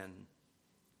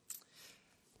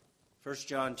1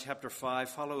 John chapter 5,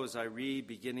 follow as I read,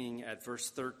 beginning at verse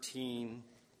 13.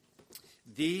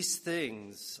 These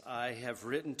things I have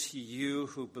written to you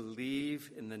who believe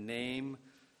in the name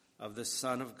of the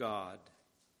Son of God,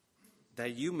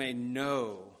 that you may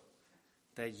know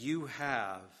that you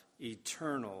have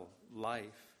eternal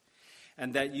life,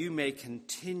 and that you may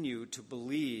continue to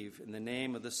believe in the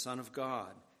name of the Son of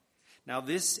God. Now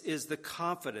this is the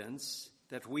confidence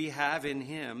that we have in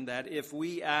him, that if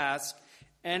we ask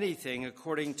anything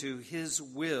according to his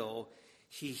will,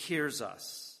 he hears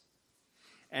us.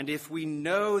 And if we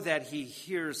know that he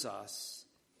hears us,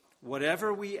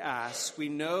 whatever we ask, we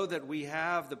know that we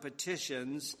have the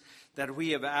petitions that we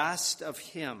have asked of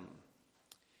him.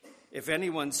 If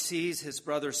anyone sees his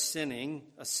brother sinning,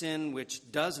 a sin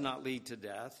which does not lead to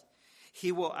death,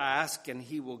 he will ask and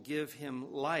he will give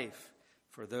him life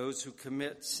for those who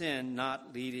commit sin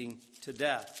not leading to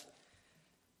death.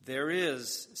 There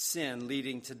is sin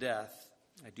leading to death.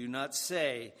 I do not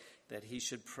say that he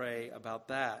should pray about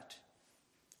that.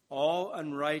 All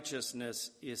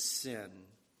unrighteousness is sin,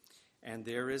 and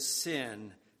there is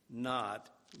sin not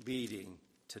leading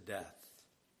to death.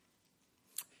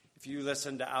 If you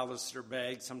listen to Alistair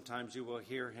Begg, sometimes you will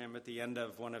hear him at the end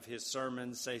of one of his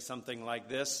sermons say something like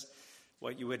this,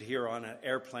 what you would hear on an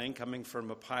airplane coming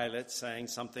from a pilot saying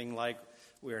something like,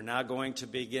 "We are now going to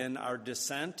begin our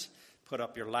descent. Put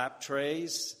up your lap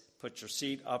trays, put your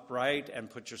seat upright, and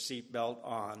put your seat belt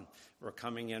on. We're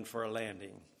coming in for a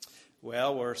landing."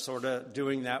 Well, we're sort of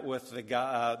doing that with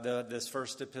this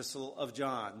first epistle of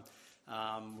John.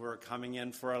 We're coming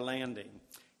in for a landing.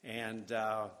 And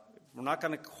we're not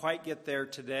going to quite get there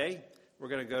today. We're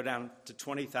going to go down to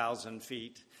 20,000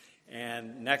 feet.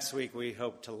 And next week we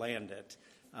hope to land it.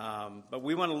 But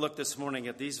we want to look this morning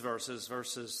at these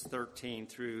verses 13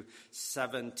 through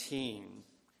 17.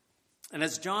 And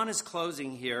as John is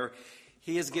closing here,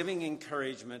 he is giving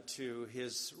encouragement to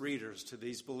his readers, to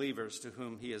these believers to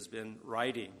whom he has been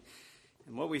writing.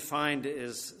 And what we find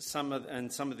is some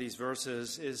of these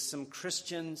verses is some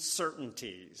Christian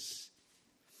certainties.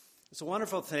 It's a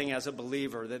wonderful thing as a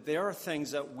believer that there are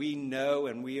things that we know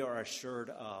and we are assured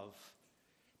of,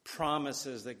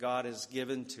 promises that God has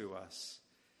given to us.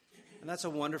 And that's a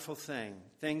wonderful thing,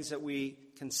 things that we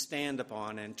can stand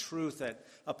upon and truth that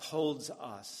upholds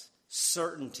us.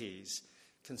 Certainties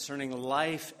concerning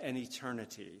life and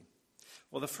eternity.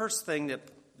 Well, the first thing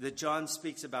that John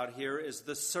speaks about here is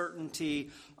the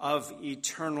certainty of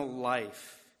eternal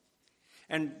life.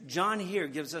 And John here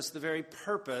gives us the very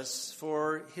purpose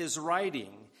for his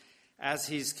writing. As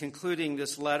he's concluding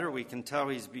this letter, we can tell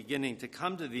he's beginning to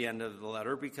come to the end of the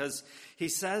letter because he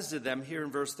says to them here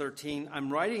in verse 13, "I'm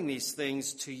writing these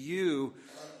things to you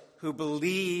who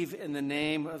believe in the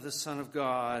name of the Son of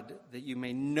God, that you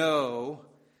may know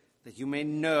that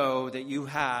you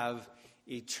have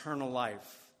eternal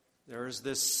life." There is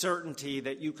this certainty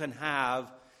that you can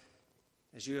have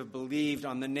as you have believed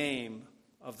on the name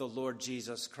of the Lord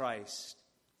Jesus Christ.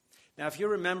 Now, if you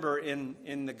remember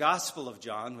in the Gospel of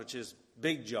John, which is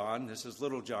Big John, this is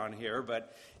Little John here,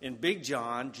 but in Big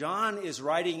John, John is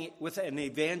writing with an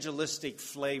evangelistic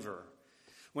flavor.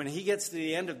 When he gets to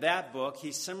the end of that book,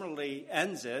 he similarly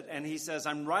ends it, and he says,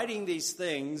 "I'm writing these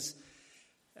things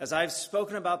as I've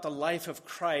spoken about the life of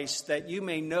Christ, that you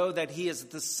may know that he is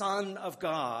the Son of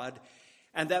God,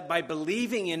 and that by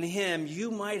believing in him, you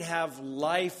might have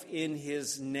life in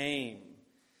his name."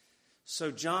 So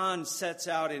John sets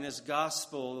out in his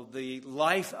gospel the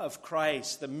life of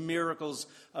Christ, the miracles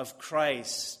of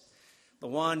Christ, the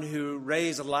one who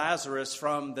raised Lazarus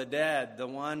from the dead, the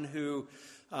one who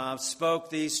spoke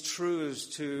these truths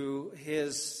to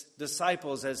his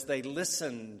disciples as they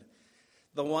listened,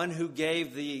 the one who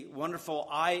gave the wonderful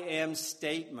I am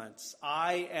statements.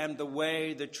 I am the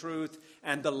way, the truth,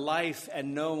 and the life,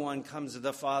 and no one comes to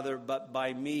the Father but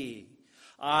by me.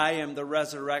 I am the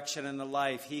resurrection and the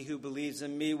life. He who believes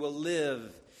in me will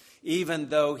live, even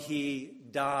though he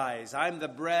dies. I'm the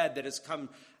bread that has come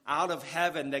out of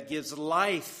heaven that gives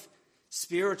life,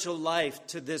 spiritual life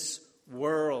to this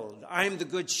world. I'm the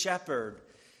good shepherd,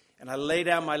 and I lay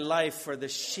down my life for the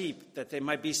sheep that they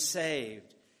might be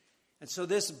saved. And so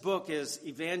this book is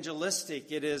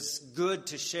evangelistic. It is good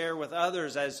to share with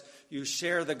others as you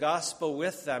share the gospel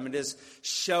with them. It is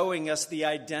showing us the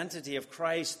identity of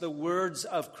Christ, the words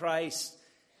of Christ.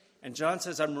 And John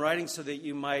says, "I'm writing so that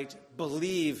you might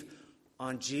believe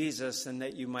on Jesus and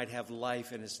that you might have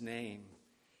life in his name."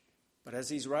 But as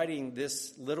he's writing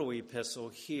this little epistle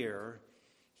here,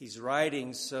 he's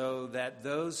writing so that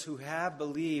those who have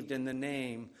believed in the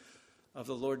name of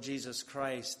the Lord Jesus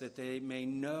Christ, that they may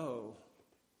know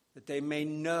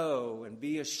and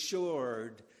be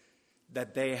assured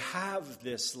that they have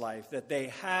this life, that they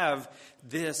have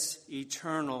this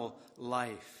eternal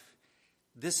life.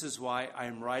 This is why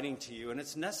I'm writing to you. And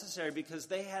it's necessary because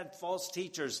they had false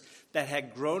teachers that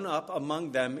had grown up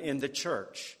among them in the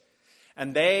church.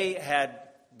 And they had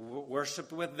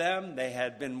worshiped with them. They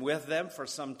had been with them for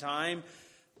some time.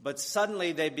 But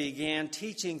suddenly they began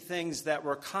teaching things that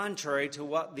were contrary to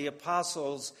what the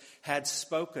apostles had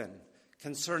spoken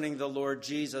concerning the Lord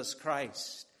Jesus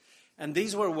Christ. And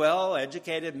these were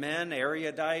well-educated men,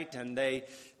 erudite, and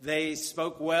they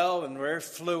spoke well and were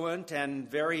fluent and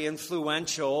very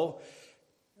influential.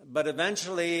 But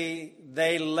eventually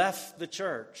they left the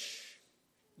church.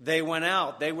 They went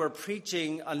out. They were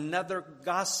preaching another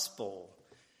gospel.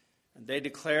 And they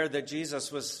declared that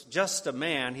Jesus was just a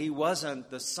man. He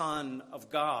wasn't the Son of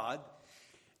God.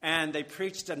 And they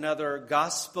preached another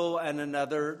gospel and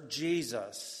another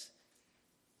Jesus.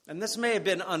 And this may have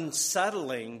been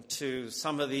unsettling to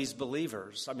some of these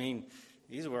believers. I mean,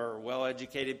 these were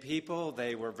well-educated people.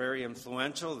 They were very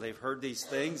influential. They've heard these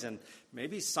things. And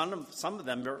maybe some of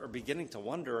them are beginning to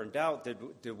wonder and doubt,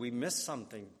 did we miss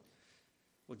something?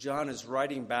 Well, John is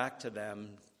writing back to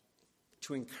them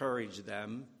to encourage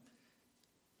them,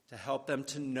 to help them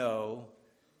to know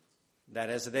that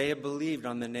as they have believed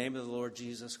on the name of the Lord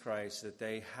Jesus Christ, that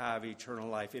they have eternal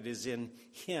life. It is in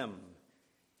Him.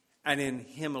 And in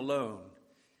Him alone,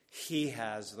 He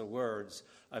has the words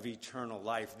of eternal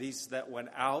life. These that went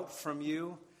out from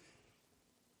you,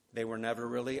 they were never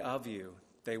really of you.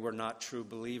 They were not true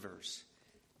believers.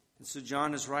 And so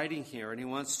John is writing here, and he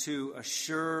wants to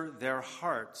assure their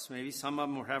hearts. Maybe some of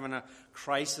them were having a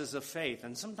crisis of faith.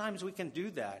 And sometimes we can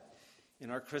do that in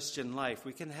our Christian life.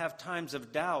 We can have times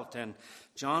of doubt, and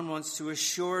John wants to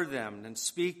assure them and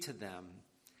speak to them.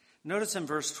 Notice in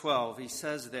verse 12, he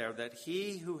says there that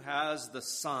he who has the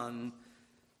Son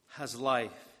has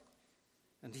life,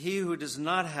 and he who does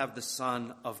not have the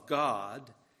Son of God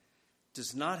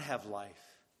does not have life.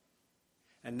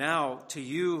 And now to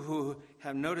you who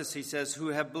have, noticed he says, who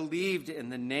have believed in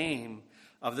the name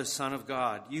of the Son of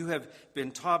God. You have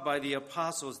been taught by the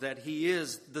apostles that He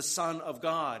is the Son of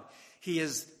God. He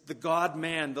is the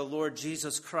God-man, the Lord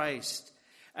Jesus Christ.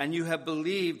 And you have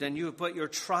believed and you have put your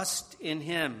trust in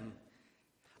Him.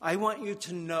 I want you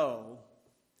to know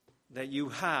that you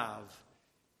have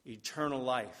eternal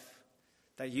life,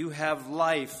 that you have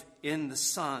life in the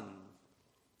Son.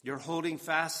 You're holding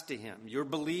fast to Him. You're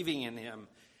believing in Him.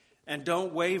 And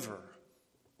don't waver,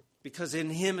 because in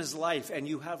Him is life, and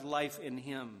you have life in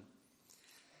Him.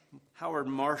 Howard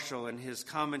Marshall, in his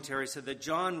commentary, said that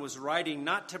John was writing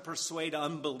not to persuade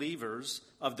unbelievers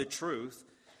of the truth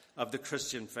of the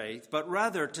Christian faith, but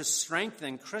rather to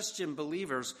strengthen Christian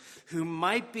believers who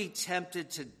might be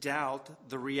tempted to doubt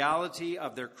the reality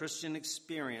of their Christian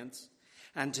experience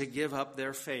and to give up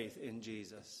their faith in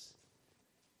Jesus.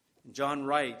 John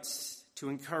writes to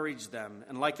encourage them,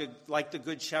 and like the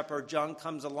Good Shepherd, John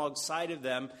comes alongside of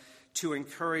them to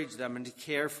encourage them and to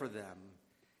care for them.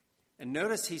 And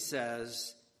notice he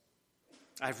says,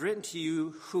 I've written to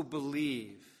you who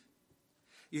believe.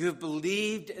 You have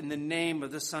believed in the name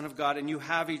of the Son of God, and you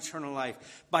have eternal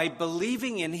life. By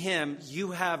believing in Him,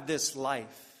 you have this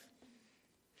life.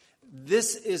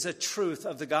 This is a truth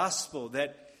of the gospel,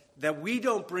 that we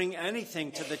don't bring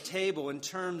anything to the table in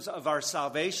terms of our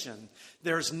salvation.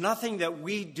 There's nothing that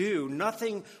we do,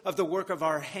 nothing of the work of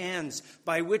our hands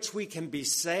by which we can be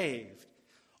saved.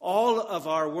 All of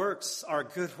our works, our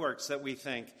good works that we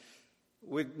think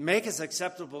would make us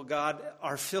acceptable, God,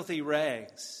 are filthy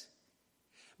rags.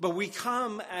 But we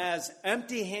come as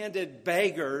empty-handed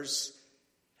beggars,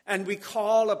 and we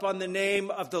call upon the name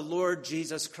of the Lord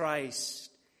Jesus Christ.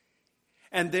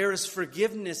 And there is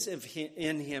forgiveness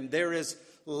in Him. There is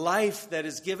life that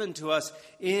is given to us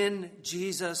in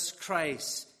Jesus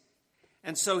Christ.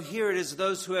 And so here it is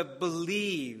those who have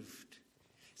believed.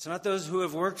 It's not those who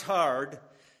have worked hard,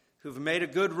 who've made a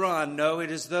good run. No, it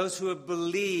is those who have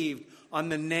believed on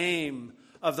the name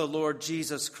of the Lord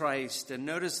Jesus Christ. And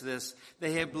notice this,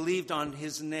 they have believed on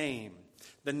His name.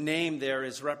 The name there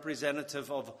is representative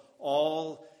of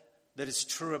all that is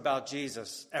true about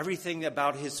Jesus. Everything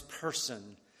about His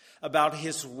person, about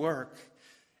His work.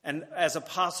 And as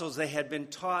apostles, they had been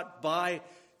taught by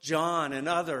John and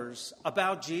others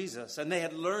about Jesus, and they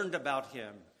had learned about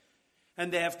Him.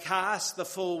 And they have cast the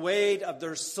full weight of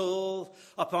their soul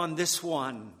upon this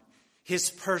one,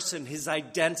 His person, His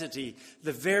identity,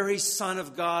 the very Son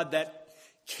of God that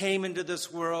came into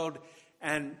this world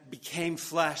and became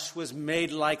flesh, was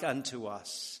made like unto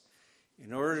us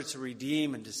in order to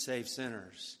redeem and to save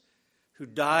sinners, who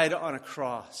died on a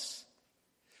cross.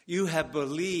 You have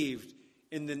believed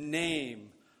in the name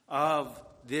of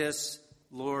this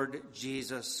Lord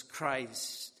Jesus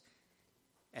Christ,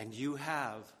 and you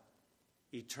have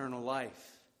eternal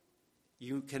life.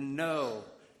 You can know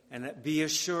and be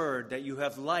assured that you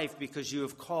have life because you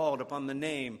have called upon the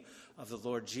name of the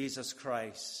Lord Jesus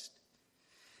Christ.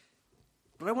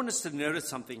 But I want us to notice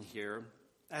something here.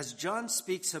 As John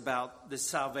speaks about this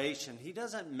salvation, he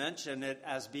doesn't mention it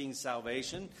as being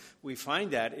salvation. We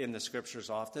find that in the scriptures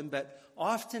often, but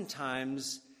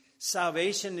oftentimes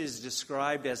salvation is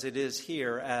described as it is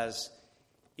here as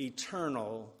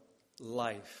eternal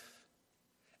life,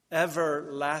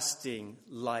 everlasting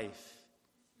life.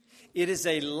 It is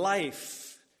a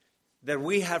life that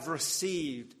we have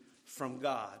received from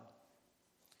God.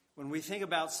 When we think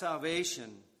about salvation,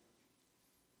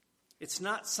 it's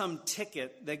not some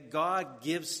ticket that God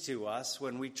gives to us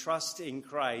when we trust in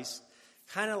Christ,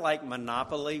 kind of like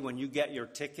Monopoly when you get your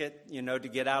ticket, to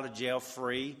get out of jail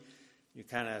free. You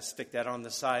kind of stick that on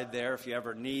the side there. If you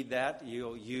ever need that,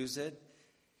 you'll use it.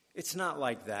 It's not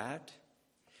like that.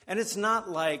 And it's not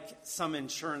like some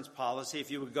insurance policy. If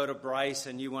you would go to Bryce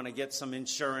and you want to get some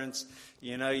insurance,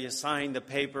 you sign the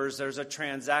papers. There's a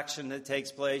transaction that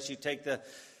takes place. You take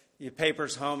your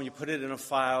papers home and you put it in a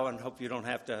file and hope you don't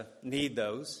have to need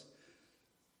those.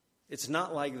 It's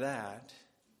not like that.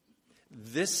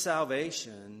 This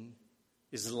salvation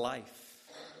is life.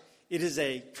 It is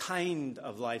a kind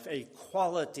of life, a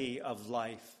quality of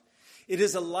life. It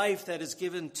is a life that is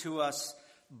given to us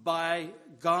by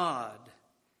God.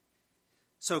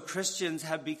 So Christians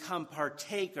have become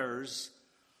partakers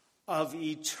of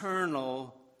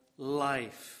eternal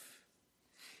life.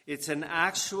 It's an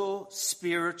actual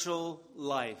spiritual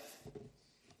life.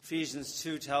 Ephesians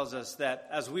 2 tells us that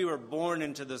as we were born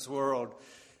into this world,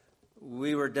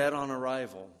 we were dead on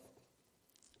arrival.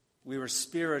 We were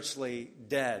spiritually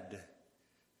dead.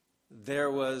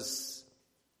 There was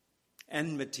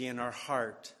enmity in our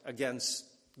heart against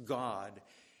God.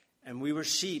 And we were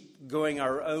sheep going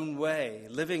our own way,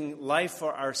 living life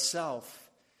for ourselves.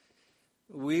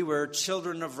 We were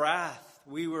children of wrath.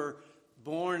 We were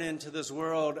born into this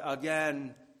world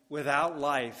again without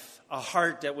life, a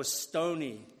heart that was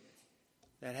stony,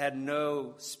 that had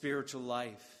no spiritual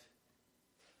life.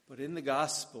 But in the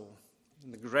gospel,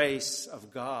 in the grace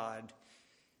of God,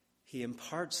 he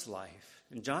imparts life.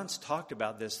 And John's talked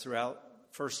about this throughout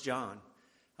 1 John,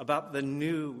 about the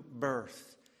new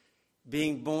birth,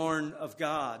 being born of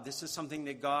God. This is something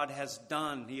that God has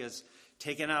done. He has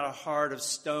taken out a heart of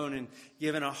stone and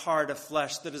given a heart of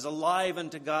flesh that is alive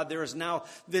unto God. There is now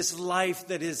this life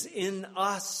that is in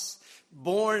us,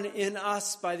 born in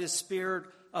us by the Spirit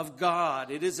of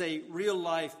God. It is a real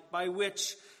life by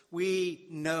which we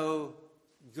know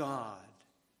God.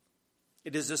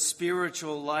 It is a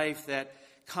spiritual life that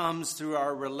comes through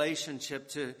our relationship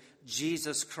to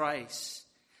Jesus Christ,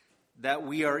 that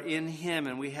we are in him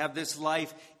and we have this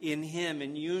life in him,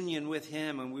 in union with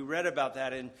him. And we read about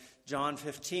that in John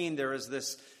 15. There is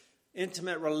this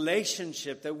intimate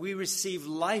relationship that we receive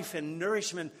life and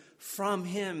nourishment from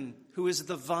him who is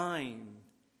the vine.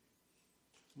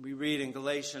 We read in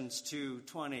Galatians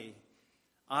 2:20,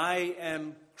 I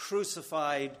am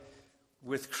crucified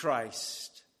with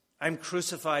Christ. I'm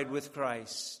crucified with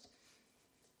Christ.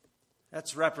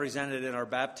 That's represented in our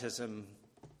baptism.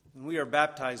 When we are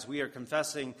baptized, we are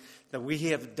confessing that we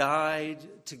have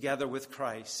died together with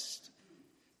Christ.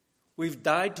 We've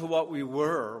died to what we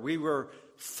were. We were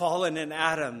fallen in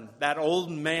Adam, that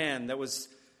old man that was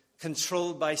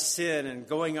controlled by sin and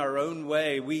going our own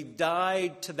way. We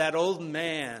died to that old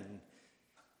man.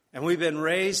 And we've been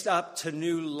raised up to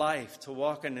new life, to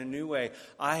walk in a new way.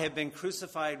 I have been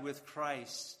crucified with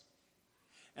Christ.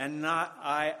 And not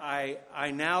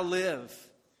I now live.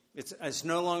 It's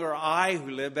no longer I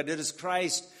who live, but it is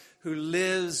Christ who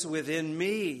lives within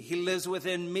me. He lives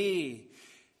within me.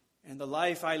 And the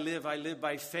life I live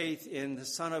by faith in the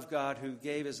Son of God who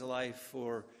gave his life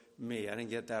for me. I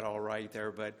didn't get that all right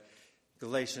there, but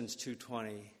Galatians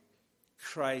 2:20,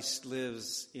 Christ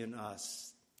lives in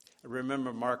us. I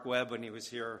remember Mark Webb when he was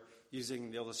here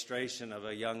using the illustration of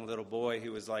a young little boy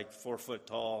who was like 4 foot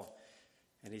tall.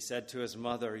 And he said to his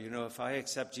mother, if I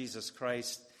accept Jesus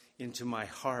Christ into my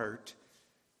heart,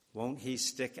 won't he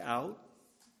stick out?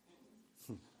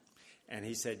 And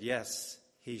he said, yes,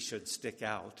 he should stick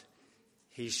out.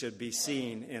 He should be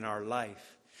seen in our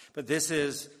life. But this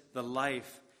is the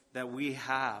life that we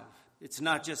have. It's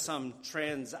not just some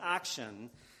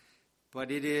transaction, but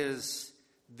it is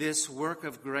this work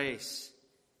of grace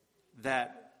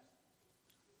that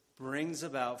brings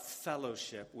about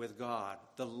fellowship with God,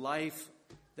 the life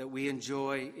that we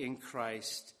enjoy in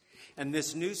Christ. And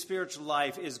this new spiritual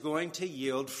life is going to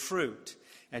yield fruit.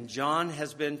 And John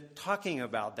has been talking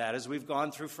about that as we've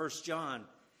gone through 1 John.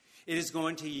 It is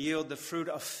going to yield the fruit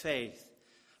of faith,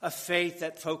 a faith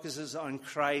that focuses on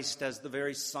Christ as the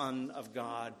very Son of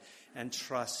God and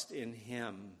trust in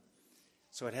him.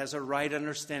 So it has a right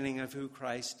understanding of who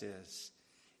Christ is.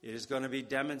 It is going to be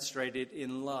demonstrated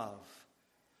in love.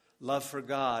 Love for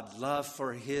God, love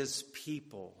for his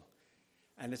people.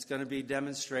 And it's going to be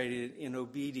demonstrated in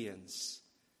obedience,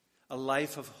 a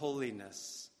life of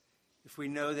holiness. If we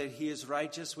know that he is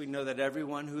righteous, we know that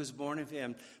everyone who is born of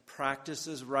him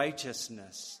practices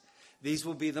righteousness. These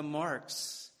will be the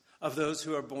marks of those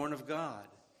who are born of God.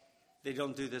 They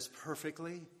don't do this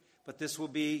perfectly, but this will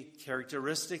be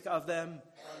characteristic of them.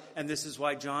 And this is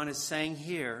why John is saying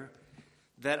here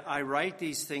that I write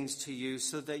these things to you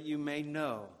so that you may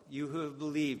know, you who have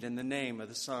believed in the name of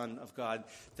the Son of God,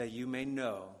 that you may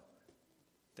know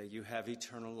that you have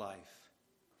eternal life.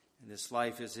 And this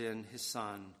life is in his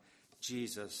Son,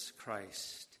 Jesus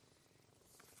Christ.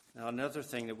 Now, another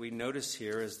thing that we notice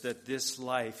here is that this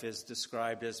life is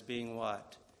described as being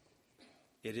what?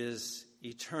 It is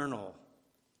eternal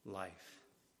life.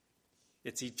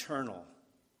 It's eternal.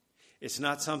 It's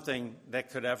not something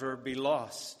that could ever be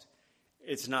lost.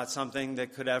 It's not something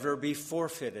that could ever be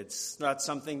forfeited. It's not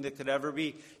something that could ever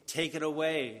be taken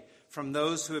away from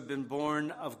those who have been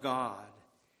born of God.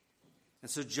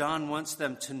 And so John wants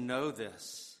them to know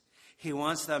this. He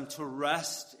wants them to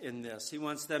rest in this. He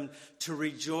wants them to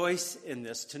rejoice in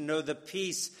this, to know the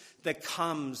peace that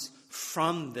comes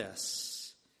from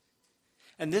this.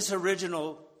 And this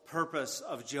original purpose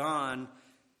of John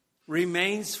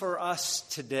remains for us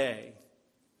today.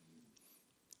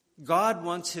 God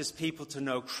wants his people to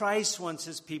know, Christ wants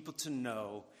his people to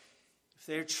know, if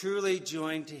they're truly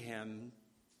joined to him,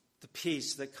 the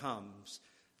peace that comes,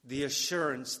 the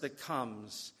assurance that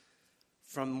comes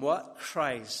from what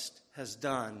Christ has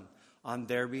done on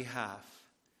their behalf,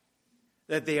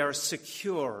 that they are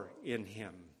secure in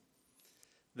him.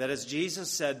 That as Jesus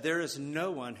said, there is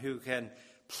no one who can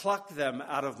pluck them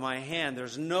out of my hand.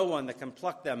 There's no one that can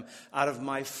pluck them out of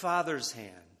my Father's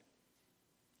hand.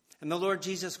 And the Lord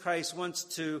Jesus Christ wants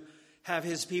to have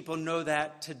his people know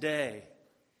that today.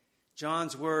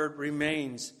 John's word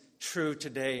remains true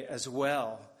today as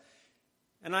well.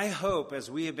 And I hope, as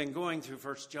we have been going through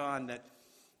 1 John, that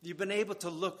you've been able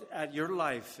to look at your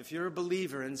life, if you're a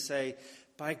believer, and say,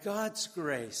 by God's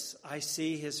grace, I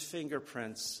see his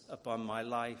fingerprints upon my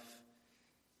life.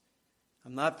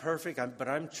 I'm not perfect, but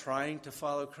I'm trying to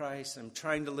follow Christ. I'm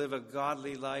trying to live a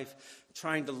godly life,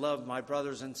 trying to love my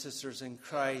brothers and sisters in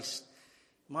Christ.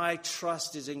 My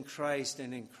trust is in Christ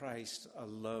and in Christ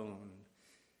alone.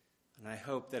 And I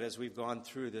hope that as we've gone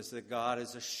through this, that God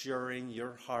is assuring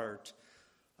your heart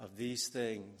of these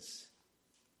things.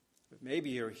 But maybe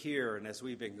you're here, and as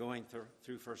we've been going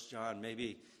through 1 John,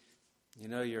 maybe,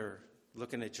 you're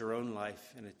looking at your own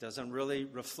life, and it doesn't really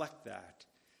reflect that.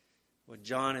 What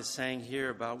John is saying here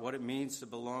about what it means to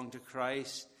belong to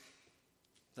Christ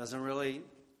doesn't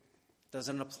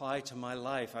apply to my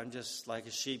life. I'm just like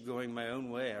a sheep going my own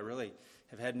way. I really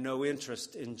have had no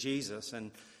interest in Jesus,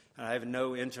 and I have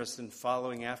no interest in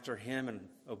following after him and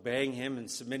obeying him and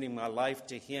submitting my life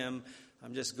to him.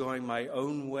 I'm just going my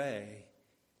own way.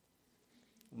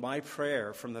 My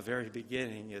prayer from the very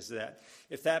beginning is that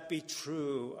if that be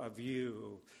true of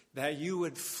you, that you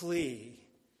would flee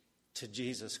to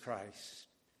Jesus Christ,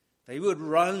 that you would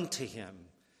run to him,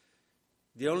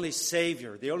 the only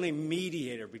Savior, the only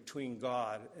mediator between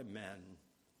God and men.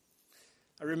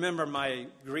 I remember my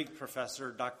Greek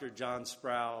professor, Dr. John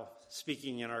Sproul,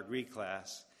 speaking in our Greek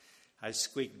class. I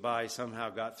squeaked by, somehow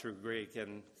got through Greek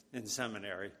in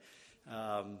seminary.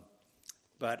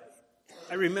 But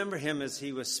I remember him as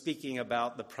he was speaking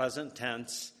about the present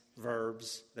tense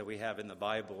verbs that we have in the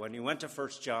Bible. And he went to 1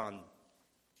 John,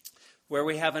 where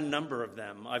we have a number of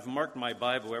them. I've marked my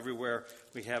Bible everywhere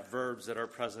we have verbs that are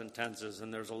present tenses,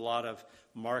 and there's a lot of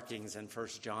markings in 1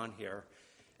 John here.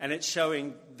 And it's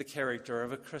showing the character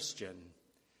of a Christian.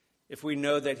 If we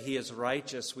know that he is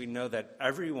righteous, we know that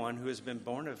everyone who has been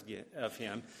born of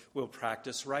him will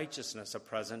practice righteousness, a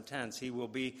present tense. He will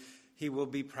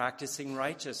be practicing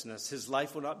righteousness. His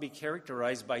life will not be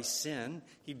characterized by sin.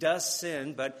 He does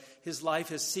sin, but his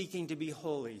life is seeking to be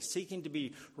holy, seeking to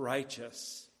be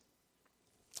righteous.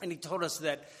 And he told us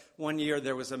that one year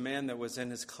there was a man that was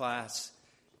in his class,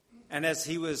 and as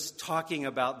he was talking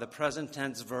about the present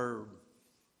tense verb,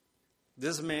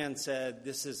 this man said,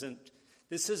 this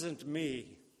isn't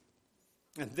me.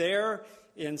 And there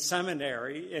in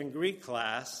seminary, in Greek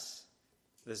class,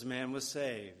 this man was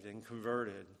saved and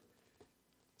converted,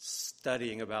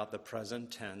 studying about the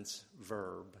present tense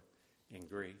verb in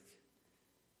Greek.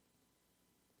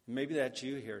 Maybe that's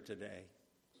you here today.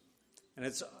 And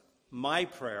it's my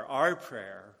prayer, our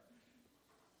prayer,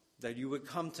 that you would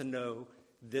come to know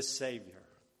this Savior,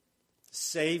 the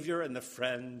Savior and the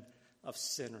friend of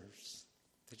sinners,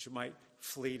 that you might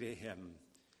flee to him,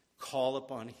 call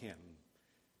upon him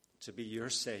to be your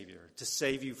Savior, to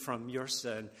save you from your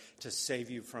sin, to save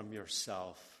you from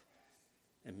yourself,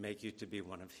 and make you to be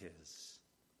one of his.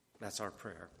 That's our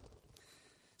prayer.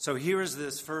 So here is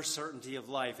this first certainty of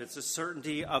life. It's a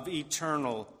certainty of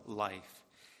eternal life.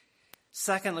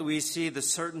 Secondly, we see the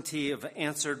certainty of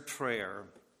answered prayer.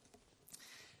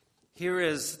 Here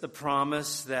is the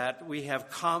promise that we have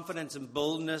confidence and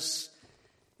boldness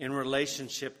in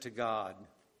relationship to God.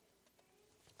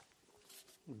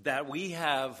 That we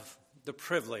have the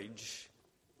privilege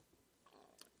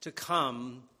to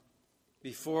come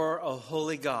before a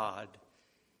holy God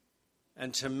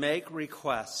and to make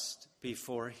request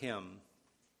before him.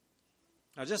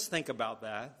 Now just think about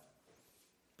that.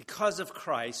 Because of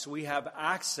Christ, we have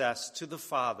access to the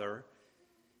Father,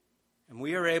 and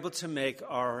we are able to make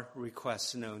our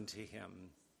requests known to him.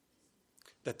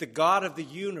 That the God of the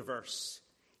universe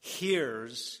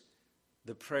hears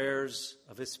the prayers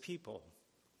of his people.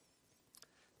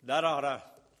 That ought to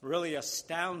really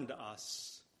astound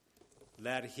us,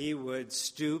 that he would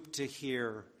stoop to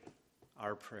hear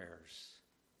our prayers.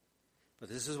 But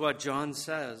this is what John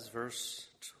says, verse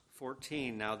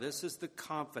 14. Now this is the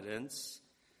confidence,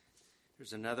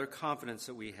 there's another confidence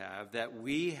that we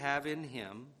have in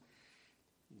him,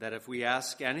 that if we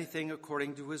ask anything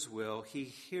according to his will, he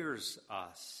hears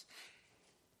us.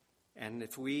 And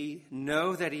if we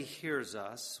know that he hears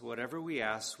us, whatever we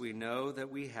ask, we know that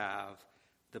we have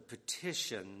the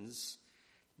petitions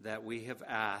that we have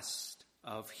asked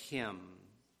of him.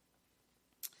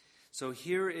 So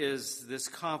here is this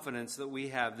confidence that we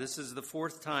have. This is the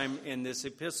fourth time in this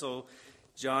epistle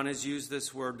John has used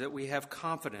this word, that we have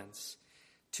confidence.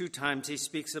 2 times he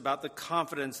speaks about the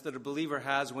confidence that a believer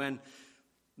has when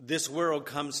this world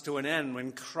comes to an end,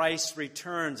 when Christ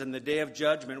returns in the day of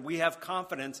judgment. We have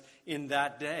confidence in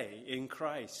that day, in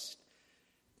Christ,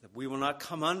 that we will not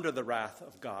come under the wrath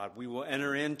of God. We will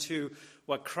enter into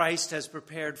what Christ has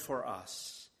prepared for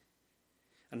us.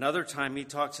 Another time he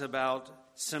talks about,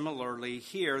 similarly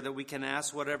here, that we can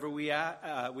ask whatever we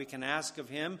can ask of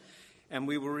him, and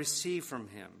we will receive from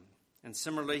him. And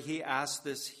similarly, he asks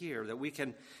this here, that we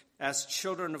can, as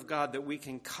children of God, that we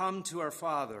can come to our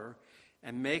Father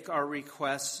and make our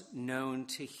requests known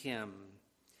to him.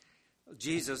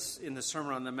 Jesus, in the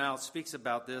Sermon on the Mount, speaks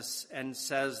about this and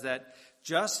says that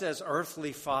just as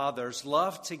earthly fathers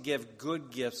love to give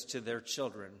good gifts to their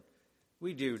children,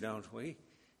 we do, don't we?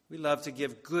 We love to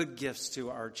give good gifts to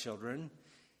our children.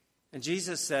 And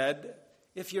Jesus said,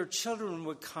 if your children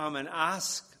would come and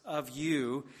ask of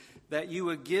you that you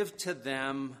would give to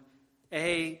them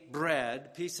a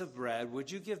piece of bread,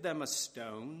 would you give them a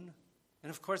stone? And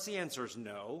of course the answer is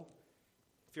no.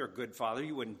 If you're a good father,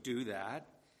 you wouldn't do that.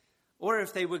 Or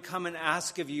if they would come and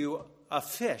ask of you a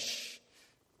fish,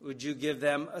 would you give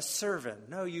them a servant?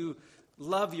 No, you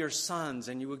love your sons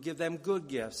and you would give them good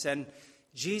gifts. And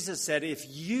Jesus said, if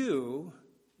you,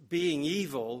 being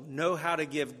evil, know how to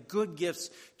give good gifts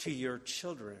to your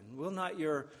children, will not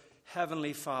your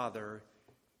heavenly Father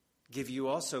give you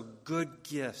also good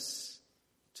gifts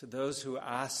to those who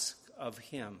ask of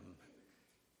him?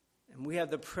 And we have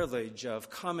the privilege of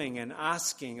coming and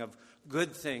asking of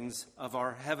good things of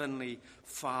our heavenly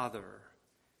Father.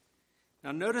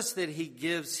 Now notice that he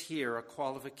gives here a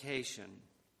qualification.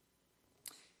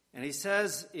 And he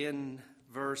says in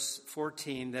verse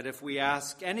 14 that if we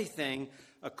ask anything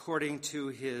according to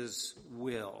his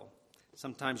will.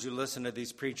 Sometimes you listen to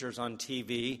these preachers on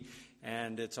TV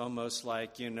and it's almost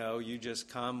like, you just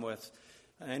come with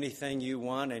anything you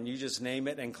want and you just name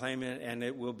it and claim it and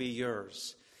it will be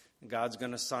yours. God's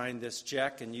going to sign this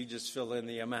check and you just fill in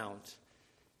the amount.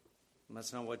 And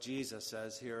that's not what Jesus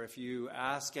says here. If you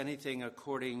ask anything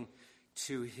according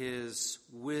to his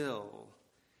will,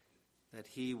 that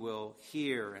he will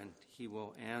hear and he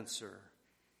will answer.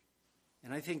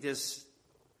 And I think this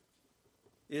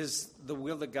is the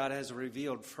will that God has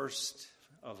revealed first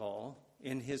of all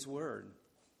in his word.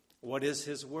 What is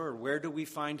his word? Where do we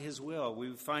find his will?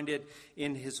 We find it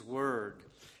in his word.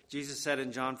 Jesus said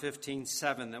in John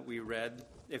 15:7 that we read,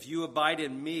 if you abide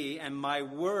in me and my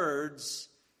words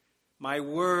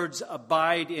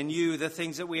abide in you, the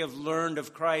things that we have learned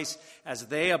of Christ as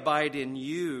they abide in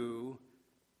you,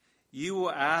 you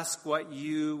will ask what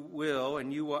you will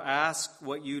and you will ask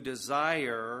what you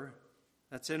desire.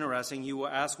 That's interesting. You will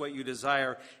ask what you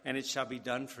desire and it shall be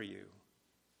done for you.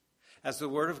 as the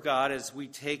Word of God, as we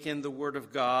take in the Word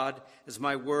of God, as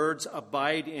my words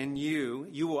abide in you,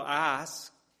 you will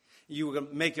ask, you will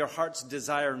make your heart's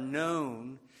desire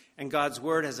known, and God's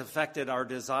Word has affected our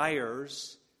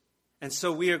desires. And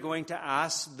so we are going to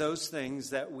ask those things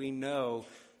that we know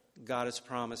God has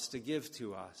promised to give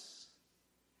to us.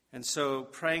 And so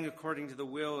praying according to the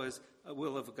will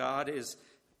of God is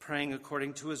praying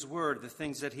according to his word, the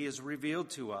things that he has revealed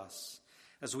to us.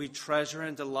 As we treasure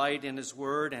and delight in his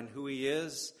word and who he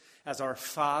is as our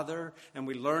Father, and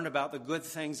we learn about the good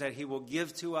things that he will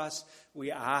give to us,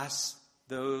 we ask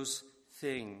those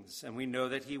things, and we know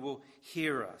that he will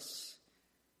hear us.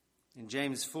 In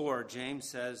James 4, James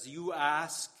says, "You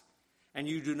ask, and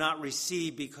you do not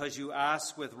receive because you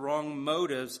ask with wrong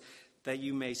motives, that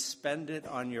you may spend it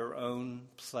on your own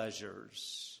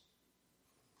pleasures."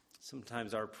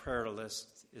 Sometimes our prayer list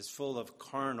is full of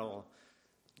carnal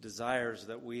desires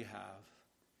that we have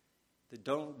that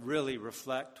don't really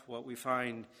reflect what we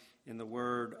find in the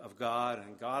Word of God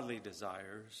and godly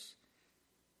desires.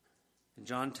 And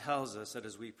John tells us that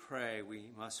as we pray,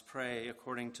 we must pray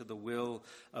according to the will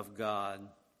of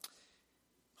God.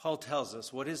 Paul tells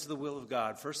us, what is the will of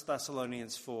God? 1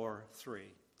 Thessalonians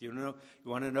 4:3. You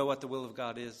want to know what the will of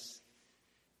God is?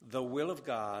 The will of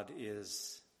God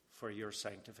is for your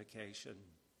sanctification.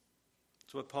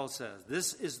 That's what Paul says.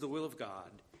 This is the will of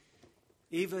God,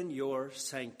 even your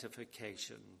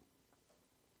sanctification.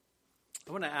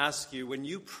 I want to ask you, when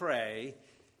you pray,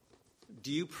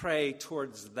 do you pray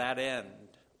towards that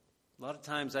end? A lot of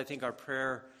times I think our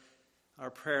prayer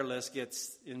list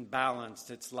gets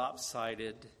imbalanced. It's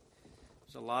lopsided.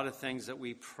 There's a lot of things that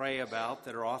we pray about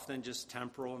that are often just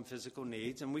temporal and physical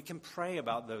needs, and we can pray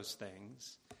about those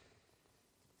things.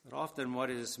 But often what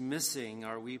is missing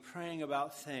are we praying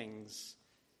about things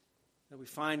that we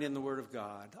find in the Word of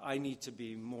God. I need to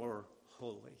be more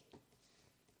holy.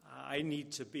 I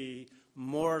need to be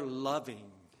more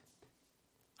loving.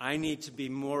 I need to be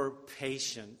more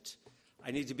patient.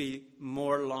 I need to be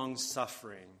more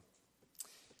long-suffering.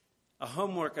 A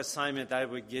homework assignment that I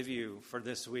would give you for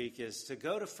this week is to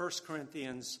go to 1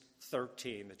 Corinthians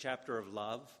 13, the chapter of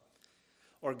love,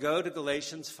 or go to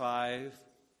Galatians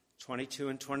 5:22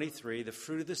 and 23, the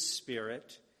fruit of the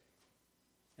Spirit,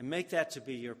 and make that to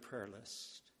be your prayer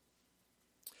list.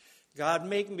 God,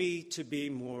 make me to be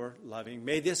more loving.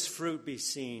 May this fruit be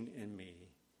seen in me.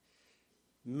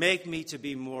 Make me to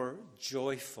be more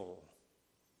joyful,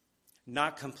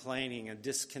 not complaining and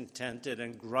discontented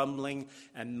and grumbling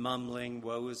and mumbling,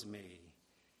 woe is me.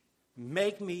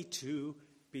 Make me to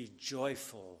be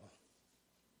joyful,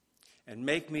 and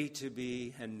make me to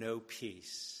be and know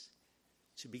peace,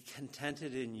 to be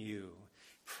contented in you.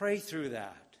 Pray through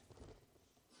that.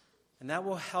 And that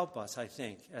will help us, I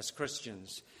think, as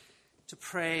Christians, to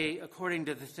pray according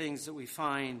to the things that we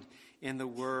find in the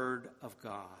Word of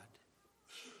God.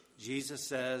 Jesus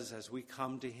says, as we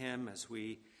come to him, as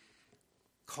we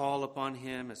call upon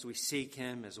him, as we seek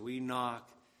him, as we knock,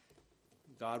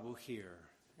 God will hear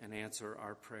and answer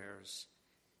our prayers.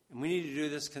 And we need to do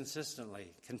this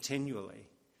consistently, continually.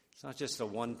 It's not just a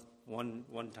one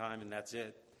time and that's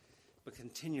it, but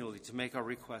continually to make our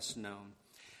requests known.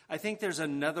 I think there's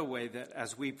another way that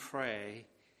as we pray,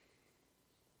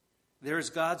 there's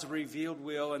God's revealed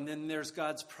will, and then there's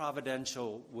God's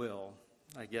providential will.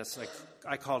 I guess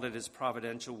I called it his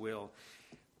providential will.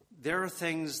 There are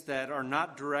things that are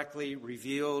not directly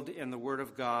revealed in the Word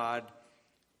of God,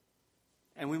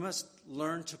 and we must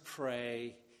learn to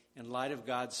pray in light of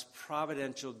God's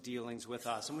providential dealings with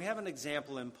us. And we have an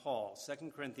example in Paul,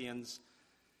 2 Corinthians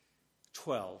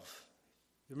 12.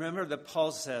 Remember that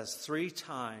Paul says 3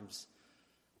 times,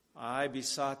 I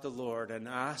besought the Lord and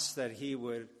asked that he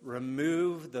would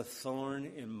remove the thorn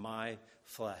in my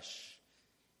flesh.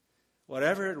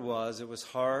 Whatever it was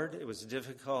hard, it was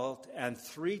difficult, and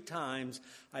 3 times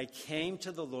I came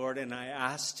to the Lord and I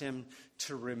asked him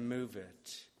to remove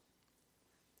it.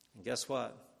 And guess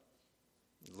what?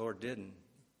 The Lord didn't.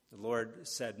 The Lord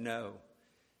said no.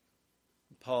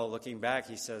 Paul, looking back,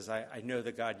 he says, I know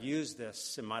that God used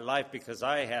this in my life because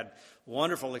I had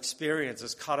wonderful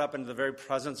experiences caught up into the very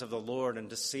presence of the Lord and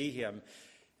to see him.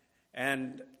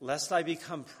 And lest I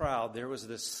become proud, there was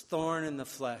this thorn in the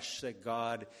flesh that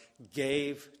God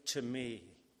gave to me.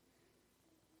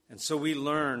 And so we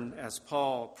learn, as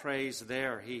Paul prays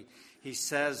there, he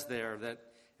says there that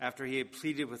after he had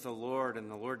pleaded with the Lord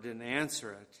and the Lord didn't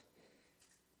answer it,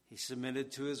 he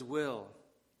submitted to his will.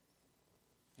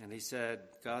 And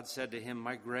God said to him,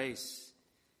 my grace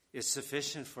is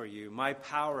sufficient for you. My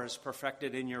power is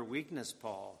perfected in your weakness,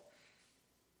 Paul.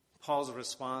 Paul's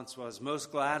response was,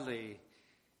 most gladly,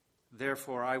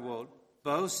 therefore I will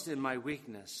boast in my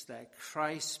weakness, that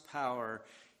Christ's power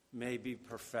may be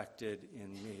perfected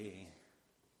in me.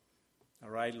 All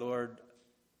right, Lord,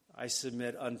 I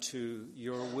submit unto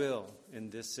your will in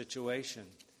this situation.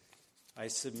 I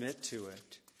submit to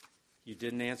it. You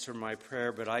didn't answer my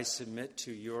prayer, but I submit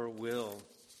to your will.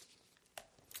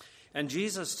 And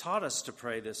Jesus taught us to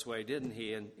pray this way, didn't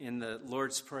he, in the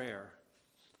Lord's Prayer?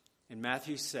 In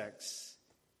Matthew 6,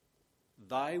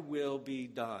 thy will be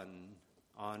done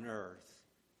on earth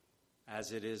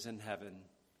as it is in heaven.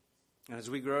 And as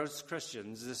we grow as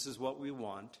Christians, this is what we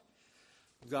want.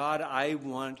 God, I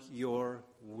want your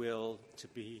will to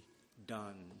be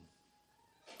done.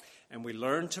 And we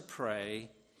learn to pray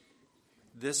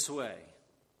this way.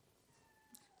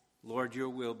 Lord, your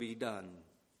will be done.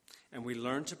 And we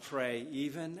learn to pray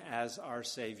even as our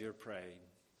Savior prayed.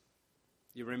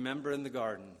 You remember in the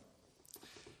garden,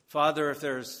 Father, if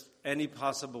there's any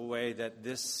possible way that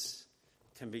this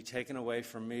can be taken away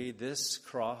from me, this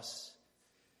cross,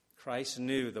 Christ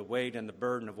knew the weight and the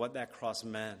burden of what that cross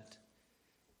meant.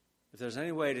 If there's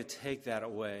any way to take that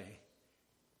away,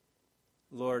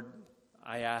 Lord,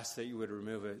 I ask that you would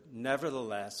remove it.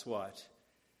 Nevertheless, what?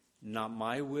 Not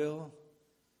my will,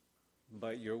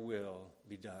 but your will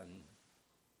be done.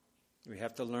 We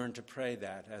have to learn to pray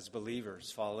that as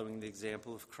believers, following the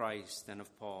example of Christ and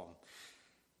of Paul.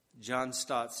 John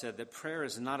Stott said that prayer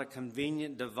is not a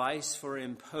convenient device for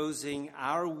imposing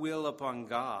our will upon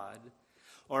God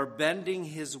or bending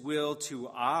his will to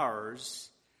ours,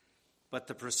 but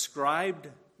the prescribed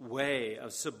way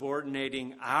of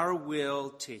subordinating our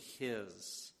will to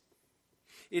his.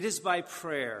 It is by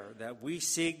prayer that we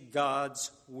seek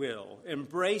God's will,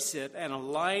 embrace it, and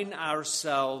align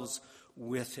ourselves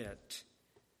with it.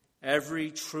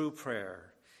 Every true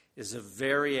prayer is a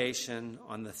variation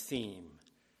on the theme,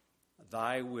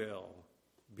 thy will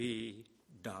be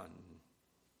done.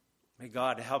 May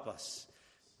God help us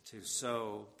to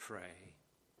so pray.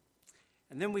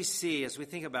 And then we see, as we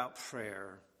think about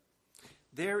prayer,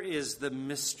 there is the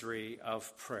mystery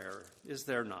of prayer, is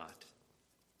there not?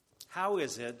 How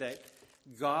is it that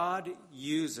God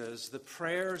uses the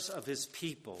prayers of his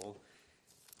people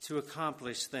to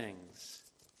accomplish things?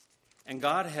 And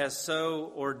God has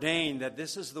so ordained that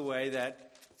this is the way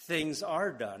that things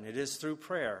are done. It is through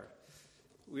prayer.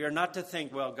 We are not to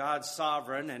think, well, God's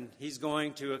sovereign and he's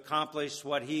going to accomplish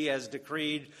what he has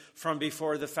decreed from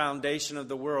before the foundation of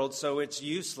the world, so it's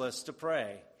useless to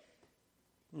pray.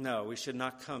 No, we should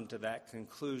not come to that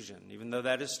conclusion, even though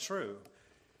that is true.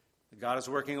 God is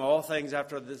working all things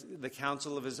after the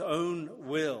counsel of his own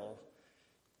will,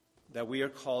 that we are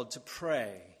called to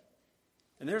pray.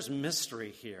 And there's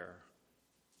mystery here.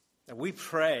 That we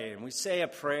pray and we say a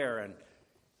prayer,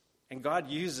 and God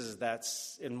uses that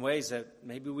in ways that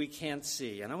maybe we can't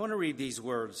see. And I want to read these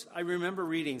words. I remember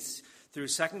reading through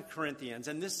 2 Corinthians,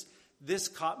 and this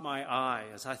caught my eye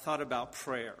as I thought about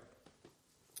prayer.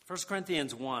 1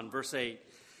 Corinthians 1, verse 8.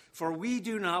 For we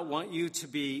do not want you to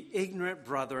be ignorant,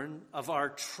 brethren, of our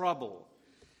trouble,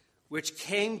 which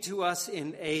came to us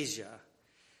in Asia,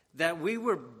 that we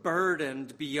were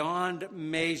burdened beyond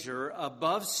measure,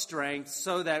 above strength,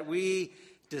 so that we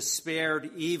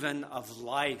despaired even of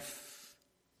life.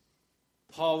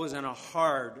 Paul was in a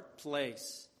hard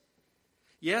place.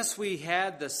 Yes, we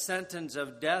had the sentence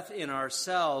of death in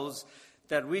ourselves,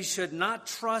 that we should not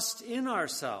trust in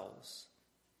ourselves,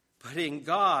 but in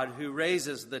God who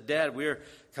raises the dead. We are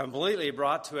completely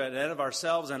brought to an end of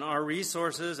ourselves and our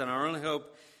resources, and our only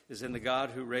hope is in the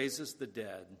God who raises the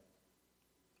dead.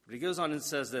 But he goes on and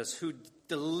says this, who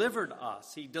delivered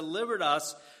us. He delivered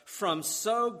us from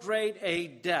so great a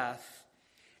death,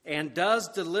 and does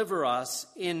deliver us,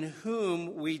 in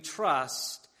whom we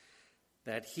trust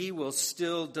that he will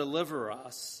still deliver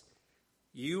us.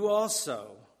 You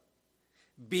also,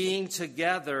 being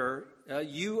together,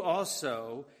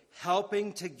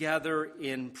 helping together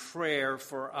in prayer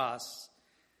for us,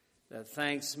 that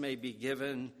thanks may be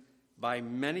given by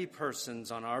many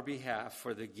persons on our behalf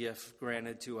for the gift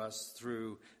granted to us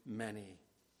through many.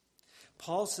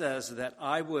 Paul says that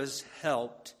I was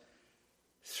helped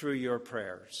through your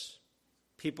prayers.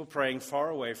 People praying far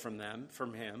away from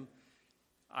him.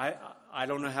 I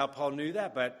don't know how Paul knew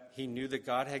that, but he knew that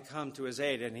God had come to his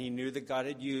aid, and he knew that God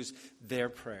had used their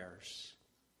prayers.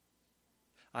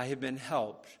 I have been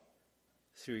helped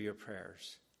through your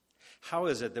prayers. How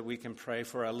is it that we can pray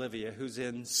for Olivia, who's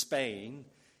in Spain,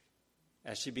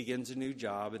 as she begins a new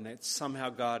job, and that somehow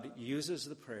God uses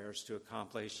the prayers to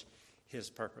accomplish his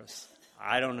purpose?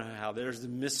 I don't know how. There's the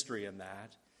mystery in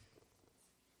that.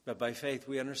 But by faith,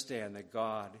 we understand that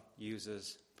God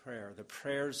uses prayer, the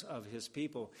prayers of his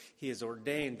people. He has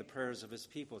ordained the prayers of his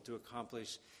people to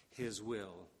accomplish his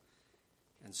will.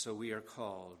 And so we are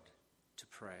called to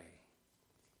pray.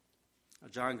 Now,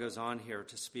 John goes on here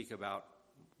to speak about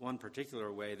one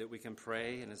particular way that we can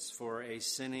pray, and it's for a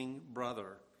sinning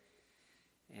brother.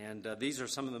 And these are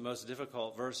some of the most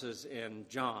difficult verses in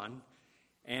John.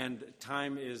 And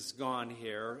time is gone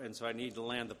here, and so I need to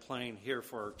land the plane here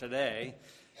for today.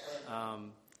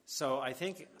 So I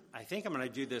think I'm going to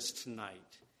do this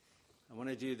tonight. I want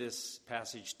to do this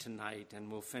passage tonight,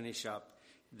 and we'll finish up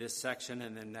this section,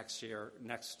 and then next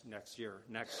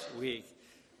week,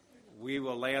 we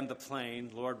will land the plane,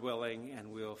 Lord willing,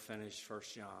 and we'll finish 1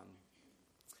 John.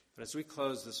 But as we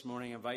close this morning, I invite